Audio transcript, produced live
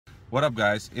What up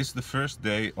guys, it's the first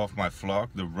day of my vlog,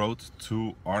 the road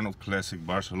to Arnold Classic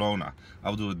Barcelona.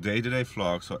 I'll do a day-to-day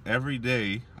vlog, so every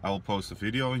day I will post a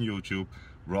video on YouTube,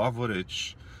 raw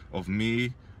footage of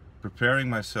me preparing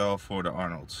myself for the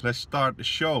Arnolds. Let's start the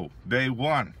show, day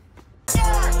one.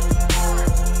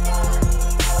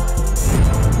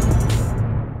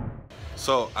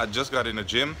 So I just got in the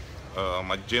gym,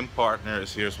 my gym partner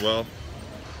is here as well.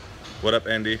 What up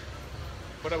Andy?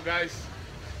 What up guys?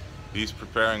 He's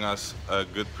preparing us a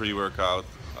good pre-workout.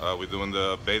 We're doing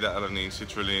the beta-alanine,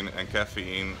 citrulline and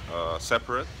caffeine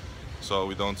separate. So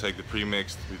we don't take the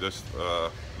pre-mixed, we just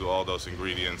do all those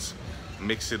ingredients,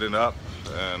 mix it up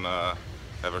and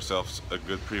have ourselves a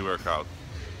good pre-workout.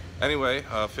 Anyway,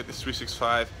 Fitness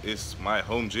 365 is my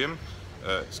home gym.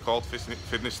 It's called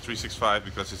Fitness 365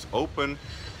 because it's open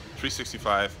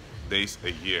 365 days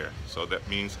a year. So that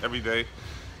means every day.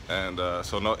 And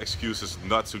so no excuses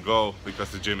not to go because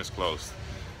the gym is closed.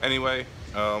 Anyway,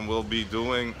 we'll be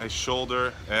doing a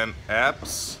shoulder and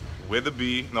abs with a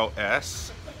B, no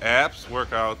S, abs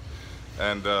workout.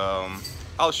 And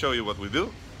I'll show you what we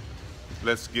do.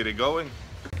 Let's get it going.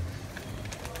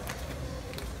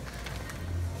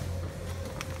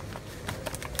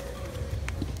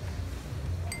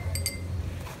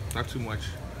 Not too much.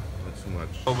 Not too much.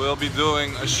 So we'll be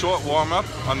doing a short warm-up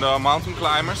on the mountain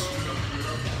climbers.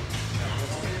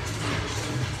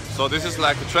 So this is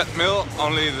like a treadmill,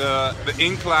 only the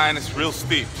incline is real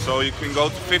steep. So you can go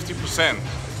to 50%.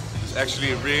 It's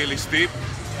actually really steep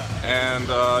and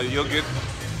you'll get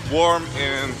warm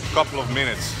in a couple of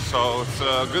minutes. So it's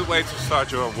a good way to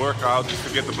start your workout, just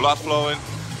to get the blood flowing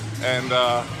and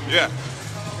yeah,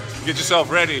 get yourself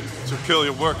ready to kill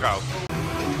your workout.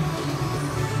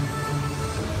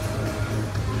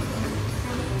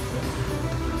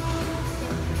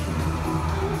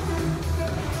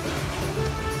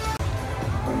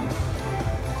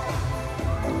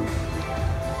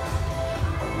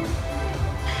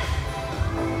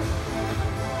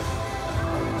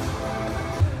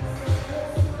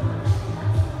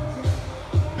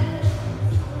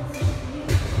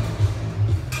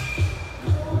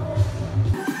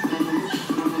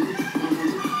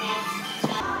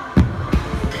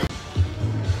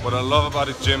 What I love about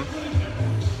this gym,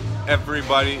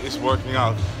 everybody is working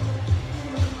out.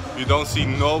 You don't see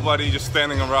nobody just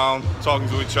standing around talking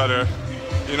to each other.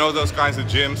 You know those kinds of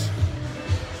gyms?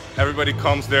 Everybody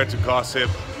comes there to gossip,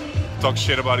 talk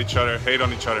shit about each other, hate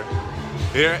on each other.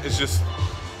 Here it's just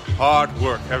hard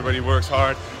work. Everybody works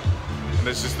hard and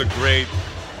there's just a great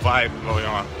vibe going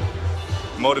on.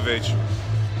 Motivates you.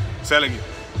 I'm telling you,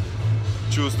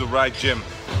 choose the right gym.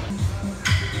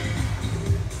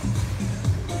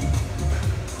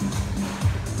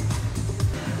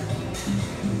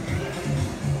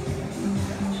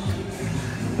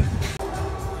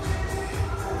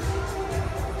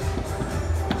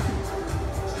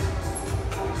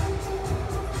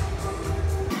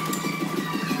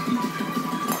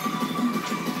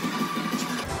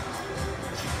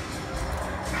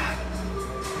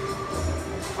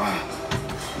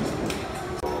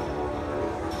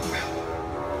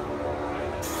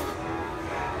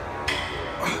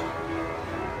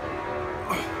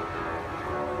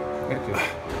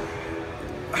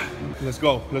 Let's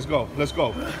go, let's go, let's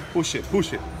go. Push it,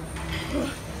 push it.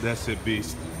 That's it,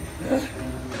 beast.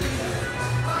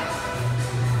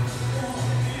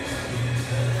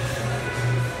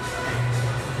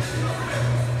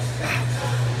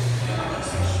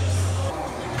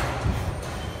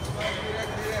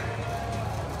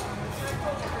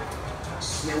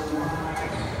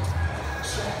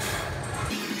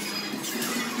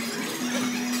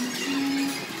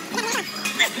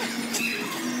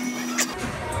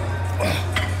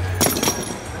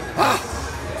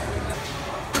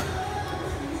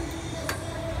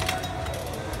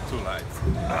 Too light.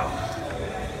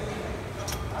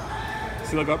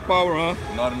 Still got power, huh?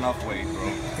 Not enough weight,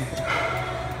 bro.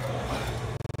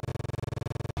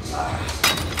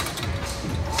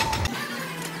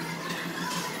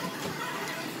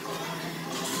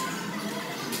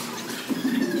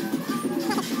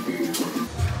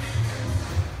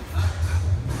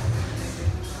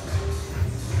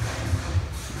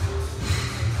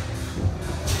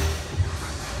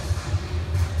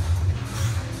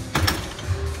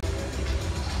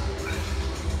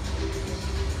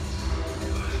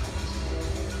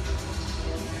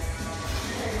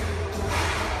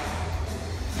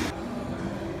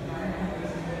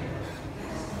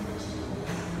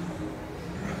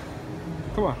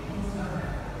 Come on.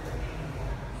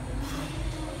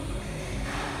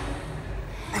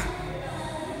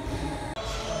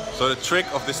 So the trick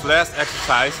of this last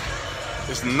exercise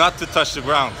is not to touch the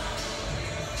ground.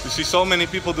 You You see so many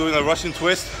people doing a Russian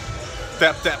twist.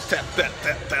 Tap, tap, tap, tap,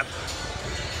 tap, tap.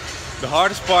 The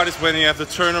hardest part is when you have to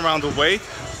turn around the weight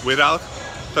without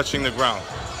touching the ground.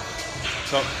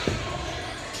 So,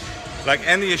 like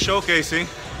Andy is showcasing,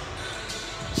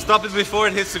 stop it before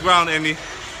it hits the ground, Andy.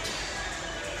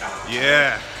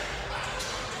 Yeah.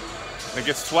 It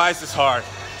gets twice as hard.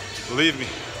 Believe me,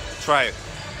 try it.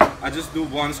 I just do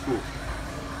one scoop,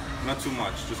 not too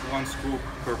much, just one scoop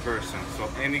per person. So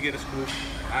Andy get a scoop,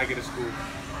 I get a scoop.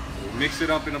 We'll mix it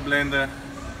up in a blender,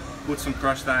 put some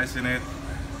crushed ice in it.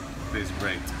 Tastes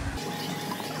great.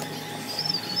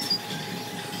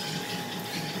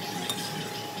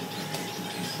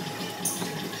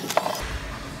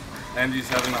 Andy's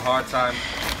having a hard time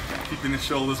keeping his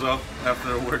shoulders up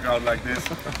after a workout like this.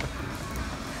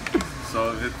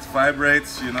 So if it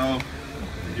vibrates, you know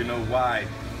why.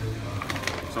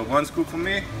 So one scoop for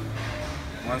me,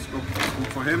 one scoop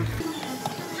for him.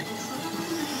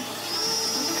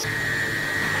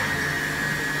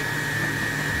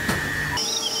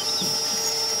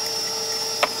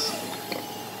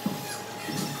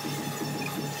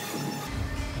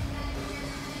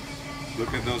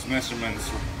 Look at those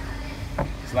measurements.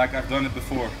 It's like I've done it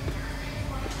before.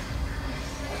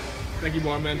 Thank you,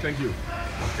 barman. Thank you.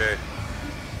 Okay.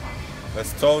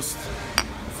 Let's toast.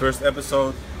 First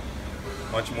episode.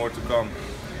 Much more to come.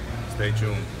 Stay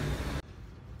tuned.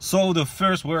 So the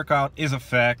first workout is a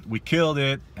fact. We killed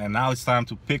it. And now it's time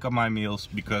to pick up my meals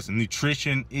because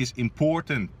nutrition is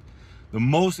important. The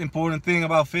most important thing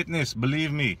about fitness,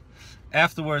 believe me.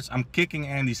 Afterwards, I'm kicking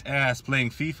Andy's ass playing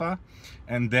FIFA.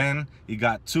 And then he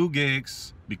got 2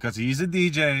 gigs because he's a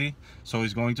DJ. So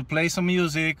he's going to play some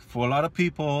music for a lot of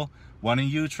people. One in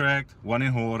Utrecht, one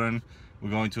in Hoorn. We're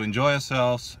going to enjoy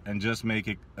ourselves and just make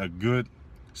it a good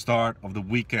start of the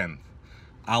weekend.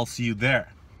 I'll see you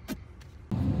there.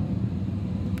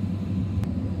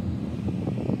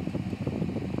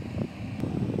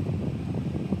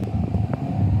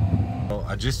 So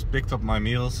I just picked up my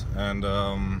meals and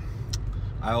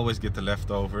I always get the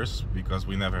leftovers because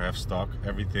we never have stock.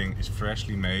 Everything is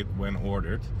freshly made when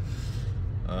ordered.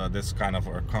 That's kind of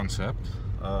our concept.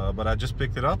 But I just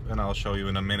picked it up and I'll show you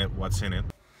in a minute what's in it.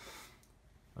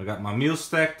 I got my meals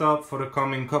stacked up for the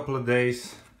coming couple of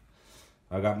days.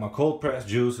 I got my cold pressed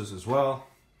juices as well.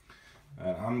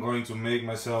 And I'm going to make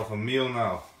myself a meal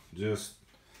now. Just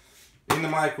in the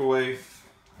microwave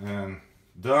and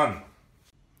done.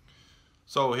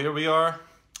 So here we are.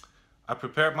 I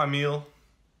prepared my meal.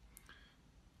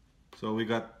 So we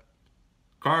got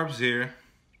carbs here,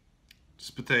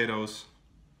 just potatoes,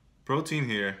 protein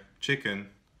here, chicken,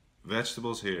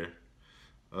 vegetables here,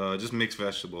 just mixed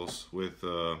vegetables with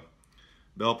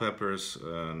bell peppers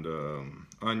and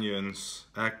onions,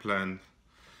 eggplant.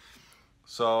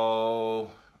 So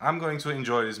I'm going to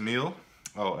enjoy this meal.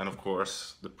 Oh, and of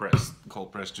course the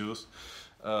cold pressed juice.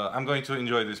 I'm going to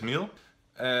enjoy this meal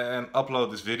and upload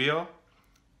this video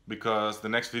because the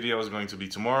next video is going to be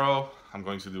tomorrow. I'm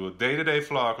going to do a day-to-day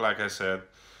vlog like I said.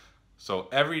 So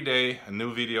every day a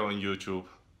new video on YouTube.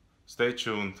 Stay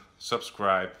tuned,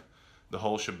 subscribe, the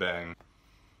whole shebang.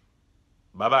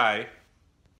 Bye bye.